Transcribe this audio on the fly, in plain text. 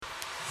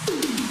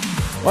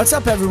What's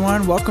up,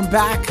 everyone? Welcome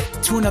back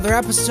to another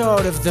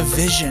episode of The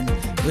Vision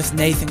with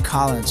Nathan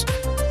Collins.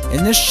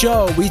 In this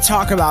show, we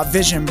talk about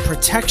vision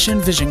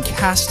protection, vision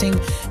casting,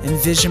 and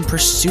vision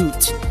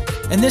pursuit.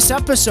 In this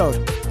episode,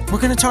 we're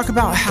going to talk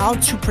about how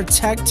to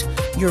protect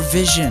your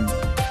vision.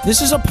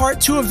 This is a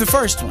part 2 of the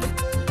first one,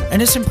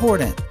 and it's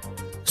important.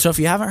 So if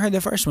you haven't heard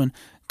the first one,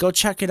 go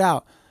check it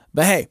out.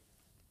 But hey,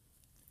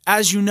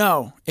 as you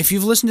know, if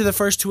you've listened to the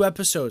first 2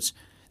 episodes,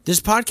 this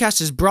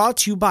podcast is brought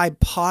to you by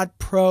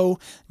podpro.app.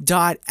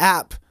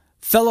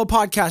 Fellow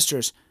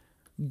podcasters,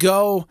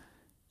 go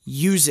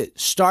use it.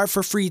 Start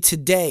for free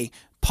today.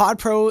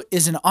 PodPro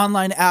is an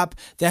online app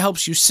that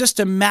helps you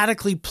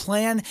systematically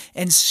plan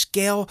and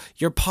scale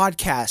your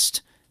podcast.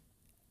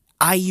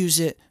 I use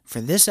it for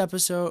this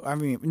episode. I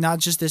mean, not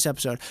just this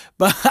episode,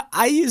 but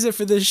I use it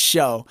for this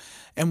show.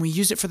 And we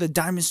use it for the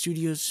Diamond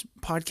Studios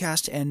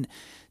podcast and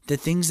the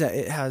things that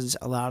it has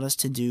allowed us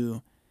to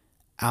do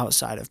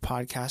outside of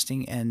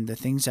podcasting, and the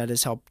things that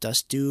has helped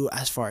us do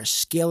as far as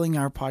scaling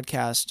our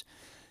podcast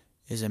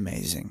is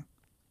amazing.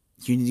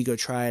 You need to go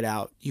try it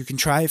out. You can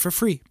try it for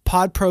free.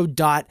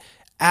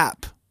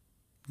 podpro.app.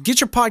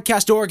 Get your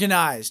podcast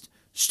organized.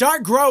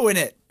 Start growing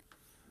it.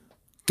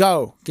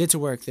 Go. Get to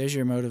work. There's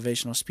your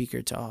motivational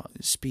speaker to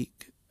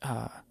speak.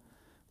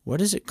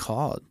 What is it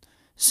called?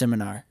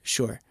 Seminar.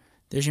 Sure.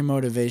 There's your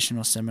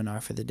motivational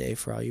seminar for the day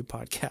for all you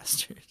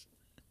podcasters.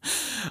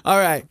 All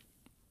right.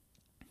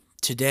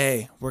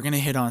 Today, we're going to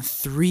hit on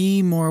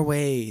 3 more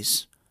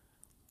ways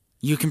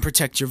you can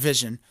protect your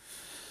vision.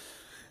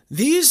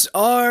 These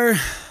are,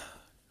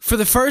 for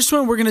the first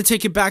one, we're going to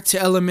take it back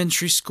to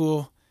elementary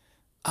school.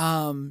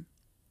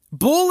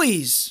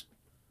 Bullies.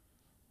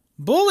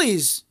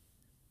 Bullies.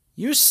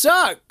 You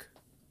suck.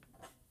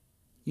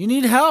 You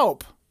need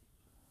help.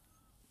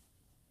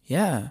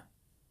 Yeah.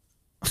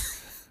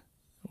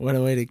 What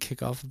a way to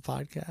kick off the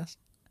podcast.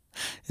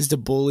 Is to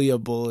bully a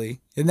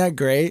bully. Isn't that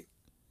great?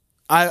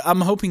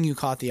 I'm hoping you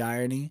caught the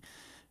irony.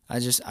 I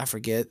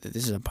forget that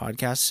this is a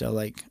podcast, so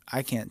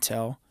I can't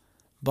tell.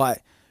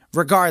 But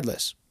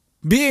regardless,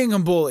 being a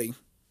bully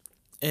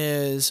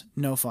is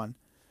no fun.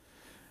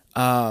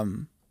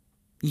 You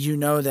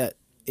know that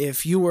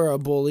if you were a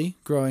bully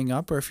growing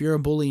up, or if you're a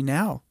bully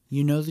now,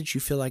 you know that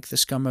you feel like the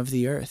scum of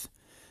the earth.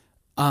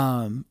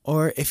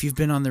 Or if you've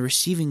been on the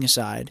receiving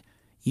side,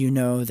 you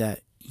know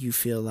that you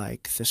feel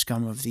like the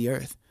scum of the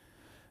earth.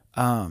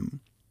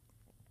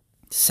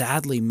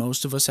 Sadly,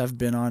 most of us have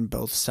been on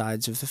both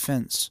sides of the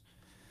fence,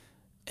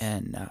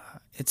 and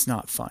it's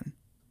not fun.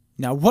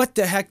 Now, what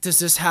the heck does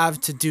this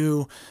have to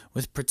do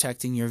with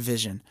protecting your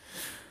vision?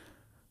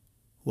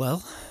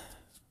 Well,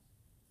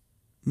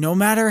 no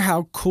matter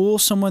how cool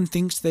someone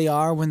thinks they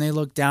are when they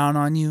look down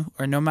on you,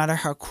 or no matter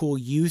how cool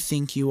you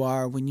think you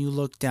are when you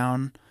look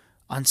down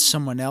on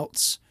someone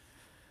else,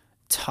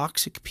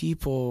 toxic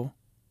people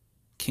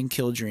can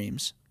kill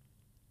dreams.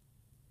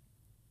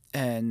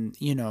 And,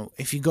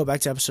 if you go back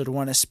to episode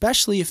 1,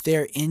 especially if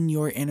they're in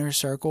your inner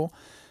circle,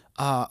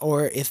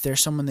 or if there's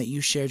someone that you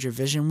shared your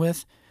vision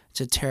with, it's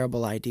a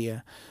terrible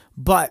idea.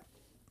 But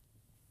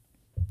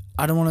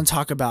I don't want to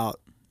talk about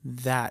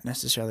that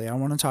necessarily. I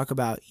want to talk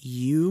about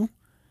you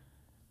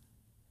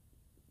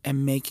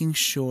and making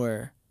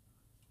sure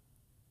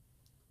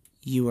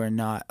you are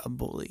not a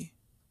bully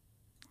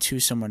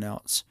to someone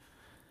else.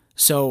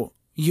 So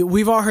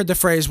we've all heard the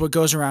phrase, what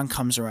goes around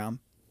comes around.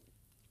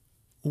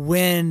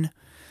 When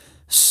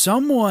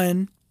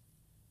someone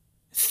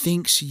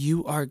thinks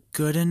you are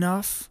good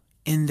enough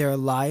in their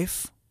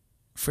life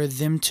for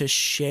them to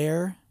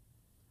share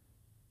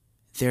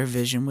their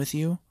vision with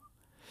you,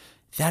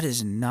 that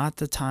is not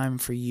the time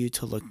for you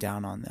to look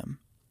down on them.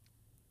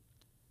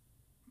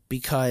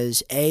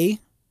 Because A,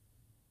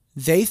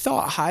 they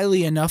thought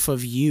highly enough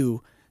of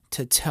you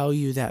to tell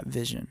you that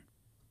vision,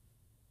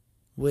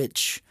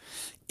 which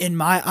in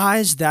my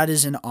eyes, that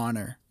is an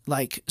honor.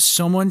 Like,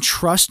 someone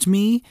trust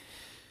me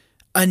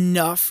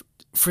enough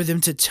for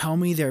them to tell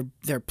me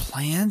their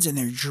plans and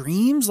their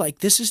dreams. Like,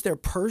 this is their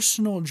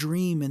personal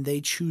dream and they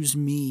choose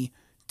me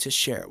to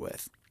share it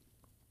with.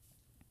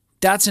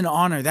 That's an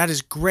honor. That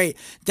is great.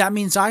 That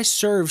means I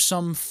serve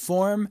some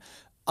form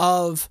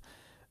of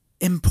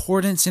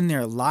importance in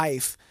their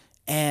life,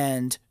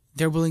 and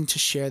they're willing to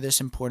share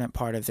this important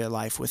part of their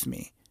life with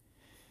me.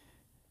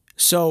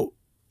 So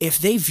if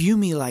they view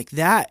me like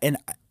that, and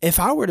if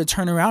I were to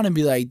turn around and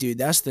be like, dude,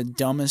 that's the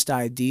dumbest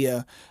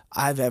idea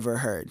I've ever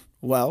heard,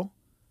 well,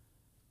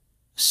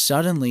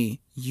 suddenly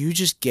you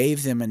just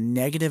gave them a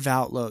negative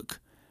outlook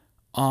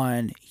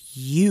on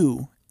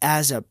you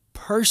as a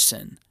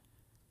person.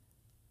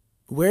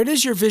 Where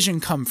does your vision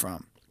come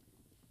from?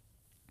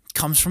 It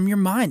comes from your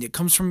mind. It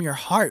comes from your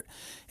heart.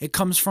 It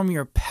comes from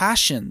your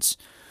passions.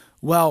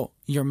 Well,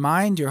 your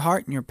mind, your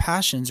heart, and your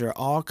passions are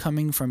all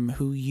coming from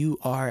who you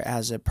are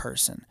as a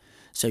person.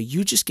 So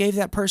you just gave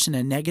that person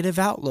a negative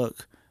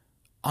outlook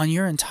on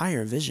your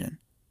entire vision.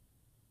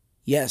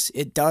 Yes,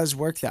 it does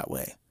work that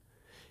way.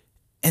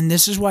 And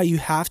this is why you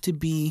have to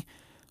be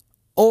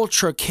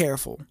ultra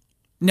careful.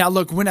 Now,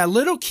 look, when a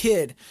little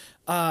kid,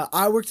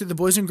 I worked at the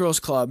Boys and Girls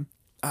Club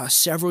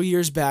several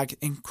years back.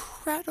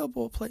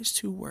 Incredible place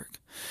to work.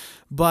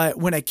 But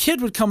when a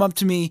kid would come up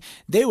to me,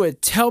 they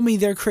would tell me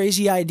their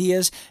crazy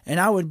ideas, and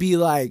I would be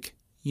like,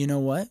 you know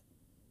what?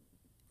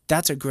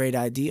 That's a great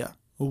idea.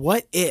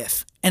 What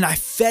if? And I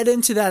fed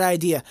into that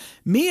idea.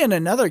 Me and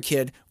another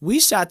kid, we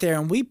sat there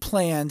and we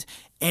planned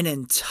an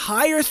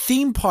entire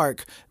theme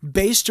park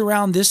based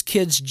around this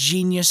kid's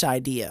genius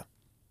idea.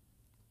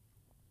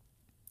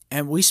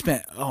 And we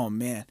spent, oh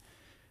man,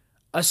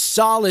 a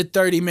solid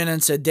 30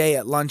 minutes a day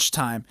at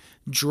lunchtime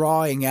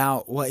drawing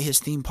out what his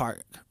theme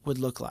park would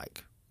look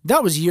like.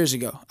 That was years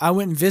ago. I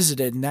went and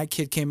visited, and that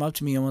kid came up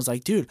to me and was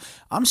like, dude,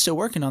 I'm still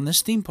working on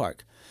this theme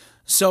park.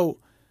 So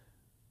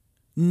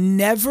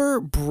never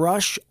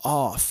brush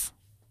off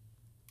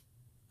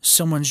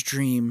someone's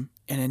dream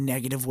in a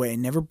negative way.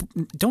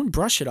 Don't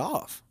brush it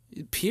off.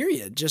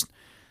 Period. Just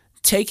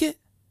take it.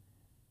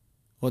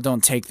 Well,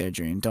 don't take their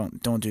dream.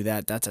 Don't do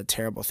that. That's a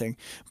terrible thing.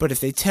 But if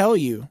they tell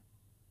you,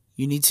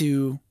 you need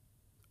to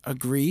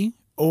agree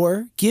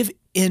or give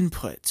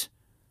input.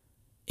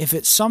 If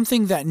it's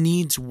something that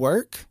needs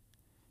work,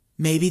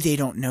 maybe they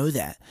don't know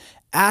that.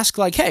 Ask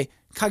like, hey,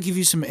 can I give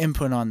you some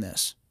input on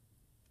this?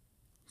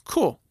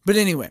 Cool. But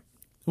anyway,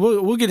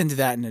 we'll get into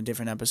that in a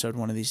different episode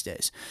one of these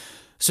days.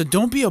 So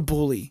don't be a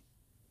bully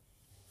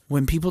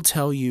when people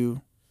tell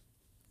you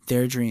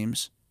their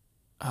dreams.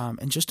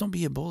 And just don't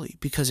be a bully,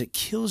 because it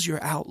kills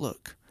your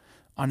outlook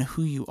on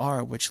who you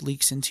are, which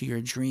leaks into your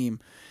dream.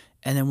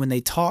 And then when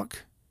they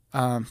talk,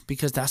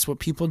 because that's what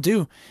people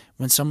do,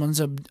 when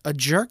someone's a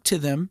jerk to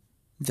them,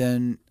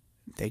 then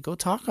they go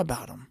talk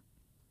about them.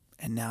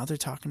 And now they're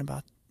talking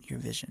about your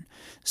vision.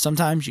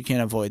 Sometimes you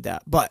can't avoid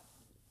that, but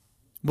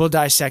we'll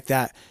dissect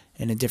that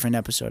in a different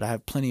episode. I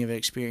have plenty of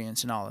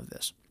experience in all of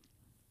this.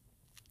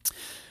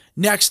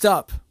 Next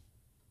up,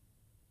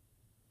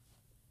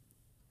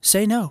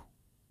 say no.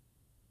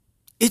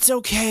 It's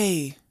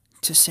okay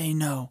to say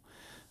no.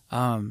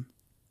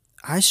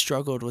 I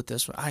struggled with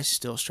this one. I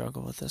still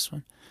struggle with this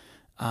one.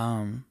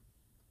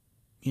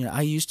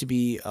 I used to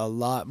be a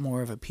lot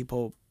more of a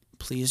people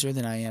pleaser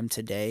than I am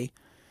today.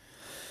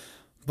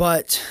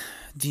 But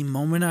the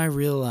moment I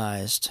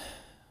realized,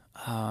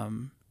 I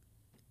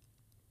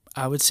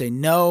would say,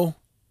 no,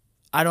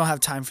 I don't have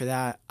time for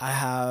that. I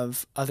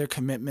have other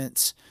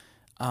commitments.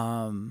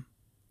 I'm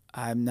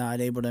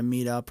not able to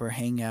meet up or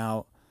hang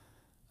out.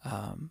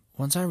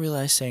 Once I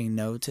realized saying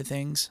no to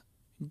things,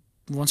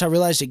 once I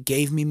realized it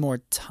gave me more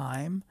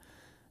time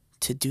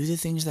to do the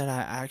things that I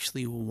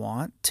actually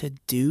want to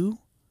do,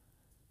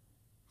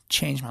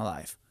 changed my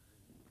life.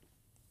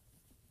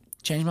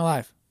 Changed my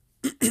life.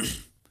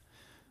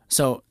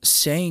 So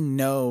saying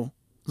no,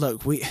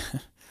 look,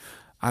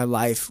 our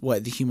life,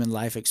 the human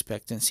life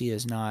expectancy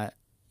is not,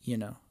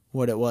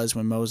 what it was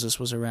when Moses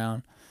was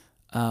around.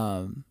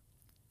 Our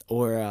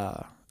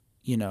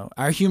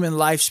human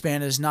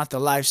lifespan is not the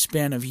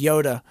lifespan of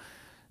Yoda.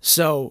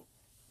 So,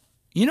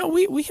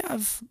 we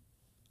have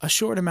a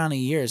short amount of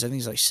years. I think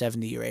it's like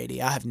 70 or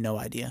 80. I have no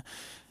idea.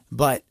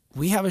 But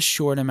we have a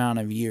short amount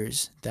of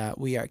years that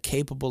we are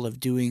capable of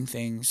doing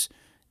things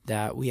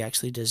that we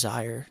actually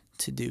desire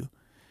to do.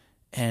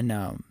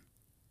 And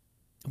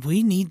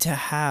we need to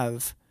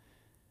have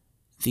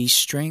the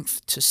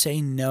strength to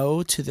say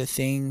no to the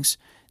things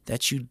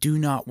that you do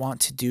not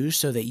want to do,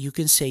 so that you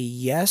can say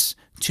yes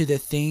to the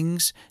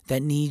things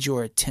that need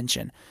your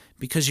attention.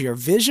 Because your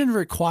vision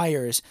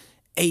requires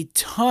a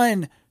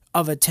ton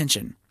of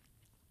attention.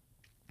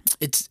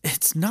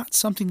 It's not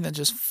something that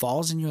just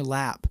falls in your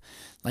lap.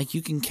 Like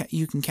you can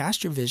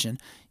cast your vision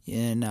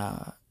in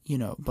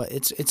but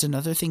it's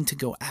another thing to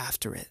go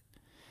after it.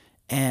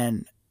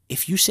 And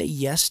if you say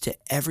yes to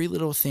every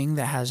little thing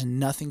that has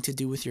nothing to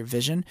do with your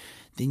vision,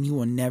 then you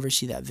will never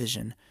see that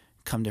vision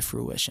come to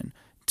fruition.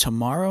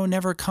 Tomorrow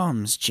never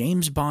comes.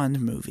 James Bond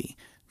movie.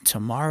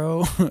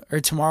 Tomorrow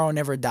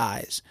never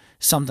dies.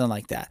 Something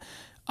like that.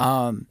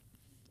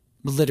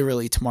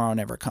 Literally, tomorrow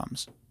never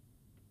comes.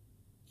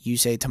 You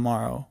say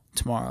tomorrow.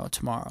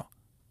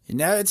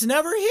 Now it's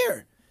never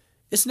here.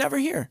 It's never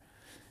here.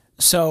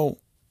 So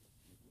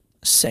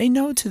say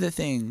no to the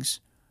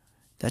things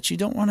that you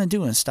don't want to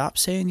do, and stop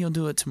saying you'll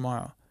do it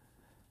tomorrow.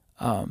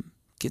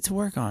 Get to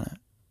work on it.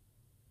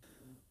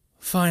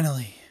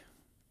 Finally,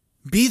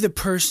 be the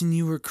person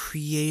you were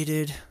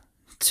created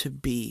to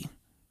be,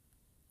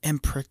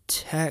 and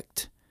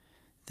protect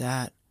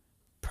that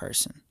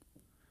person.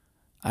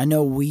 I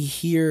know we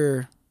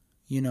hear,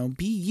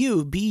 be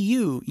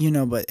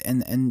you, but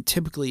and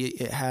typically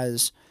it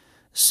has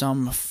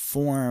some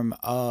form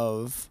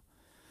of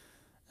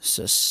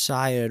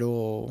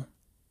societal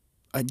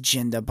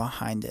agenda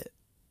behind it,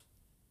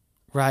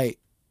 right?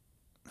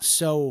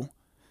 So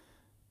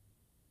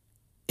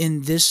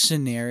in this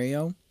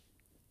scenario,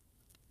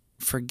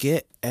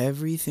 forget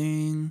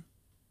everything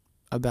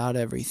about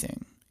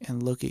everything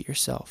and look at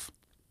yourself.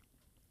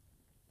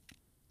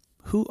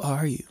 Who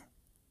are you?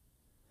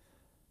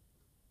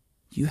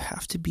 You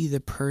have to be the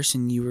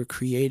person you were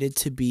created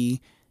to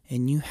be,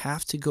 and you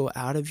have to go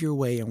out of your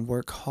way and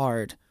work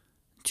hard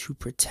to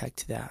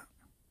protect that.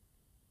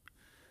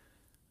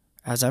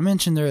 as I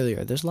mentioned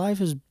earlier, this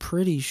life is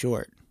pretty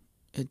short.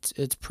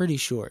 It's pretty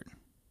short.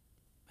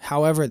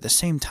 However, at the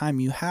same time,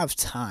 you have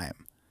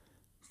time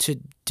to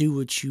do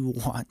what you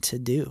want to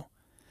do.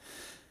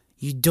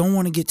 You don't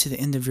want to get to the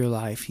end of your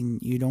life.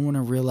 You don't want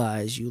to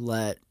realize you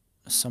let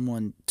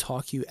someone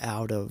talk you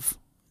out of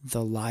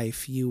the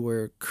life you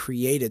were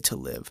created to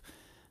live,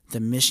 the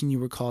mission you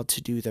were called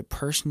to do, the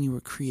person you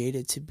were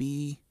created to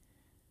be,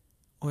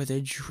 or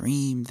the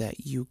dream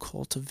that you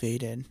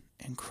cultivated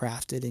and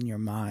crafted in your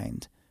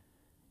mind.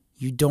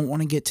 You don't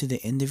want to get to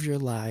the end of your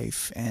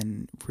life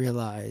and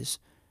realize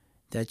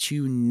that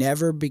you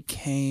never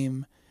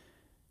became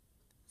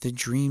the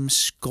dream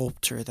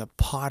sculptor, the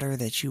potter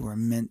that you were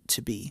meant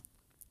to be.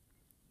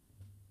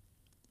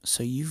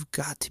 So you've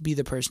got to be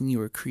the person you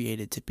were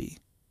created to be.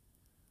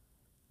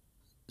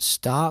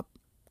 Stop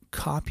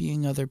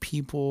copying other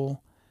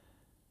people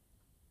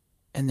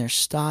and their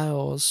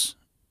styles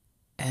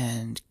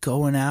and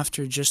going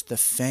after just the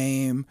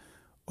fame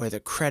or the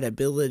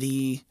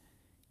credibility.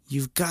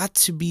 You've got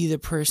to be the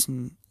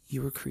person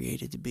you were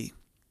created to be.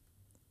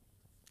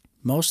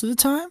 Most of the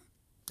time,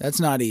 that's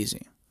not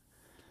easy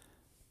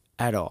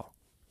at all.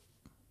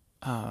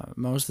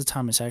 Most of the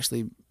time, it's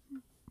actually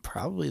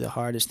probably the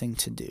hardest thing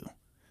to do.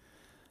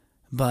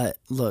 But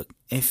look,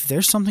 if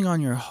there's something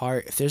on your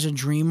heart, if there's a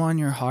dream on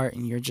your heart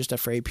and you're just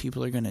afraid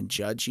people are going to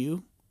judge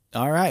you,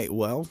 all right,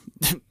 well,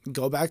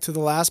 go back to the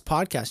last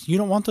podcast. You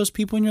don't want those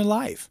people in your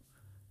life.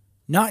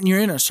 Not in your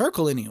inner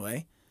circle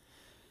anyway.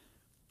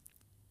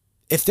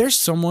 If there's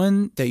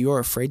someone that you're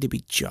afraid to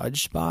be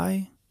judged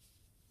by,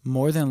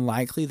 more than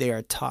likely they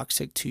are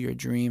toxic to your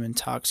dream and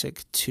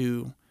toxic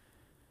to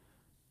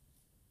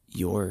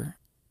your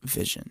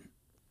vision.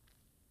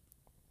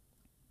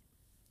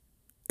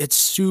 It's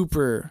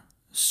super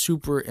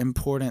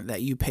important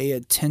that you pay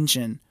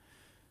attention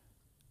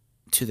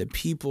to the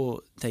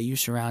people that you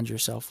surround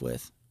yourself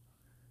with.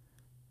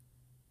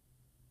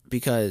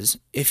 Because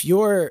if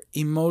you're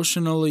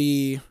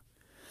emotionally,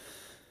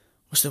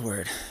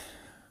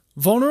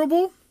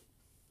 vulnerable,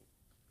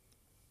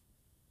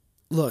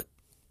 look,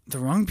 the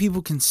wrong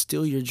people can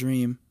steal your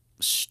dream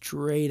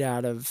straight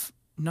out of,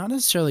 not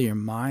necessarily your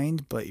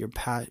mind, but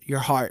your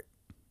heart.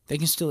 They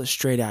can steal it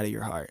straight out of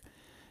your heart.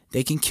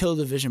 They can kill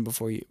the vision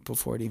before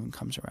it even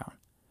comes around.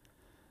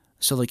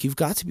 So look, you've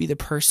got to be the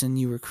person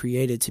you were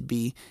created to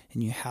be,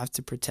 and you have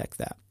to protect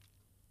that.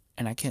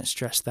 And I can't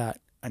stress that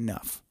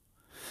enough.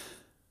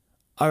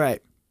 All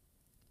right.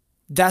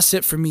 That's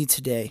it for me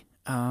today.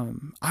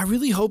 I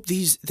really hope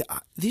these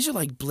are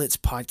like Blitz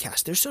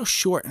podcasts. They're so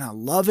short and I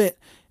love it.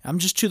 I'm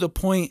just to the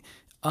point.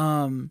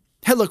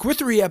 Hey, look, we're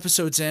 3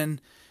 episodes in.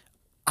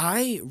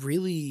 I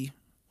really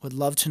would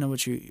love to know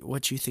what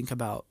you think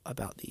about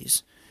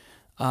these.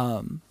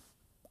 I'm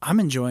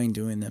enjoying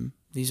doing them.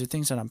 These are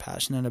things that I'm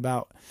passionate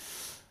about.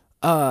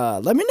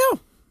 Let me know.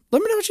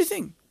 Let me know what you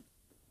think.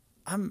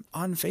 I'm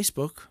on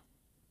Facebook,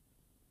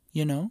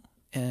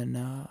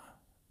 and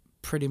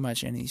pretty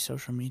much any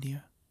social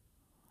media.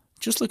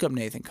 Just look up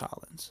Nathan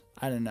Collins.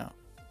 I don't know.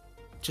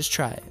 Just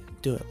try it.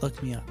 Do it.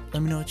 Look me up.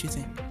 Let me know what you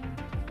think.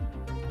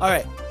 All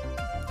right.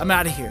 I'm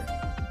out of here.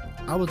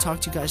 I will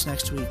talk to you guys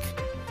next week.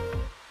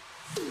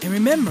 And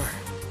remember,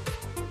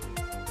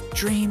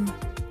 dream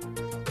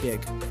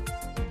big.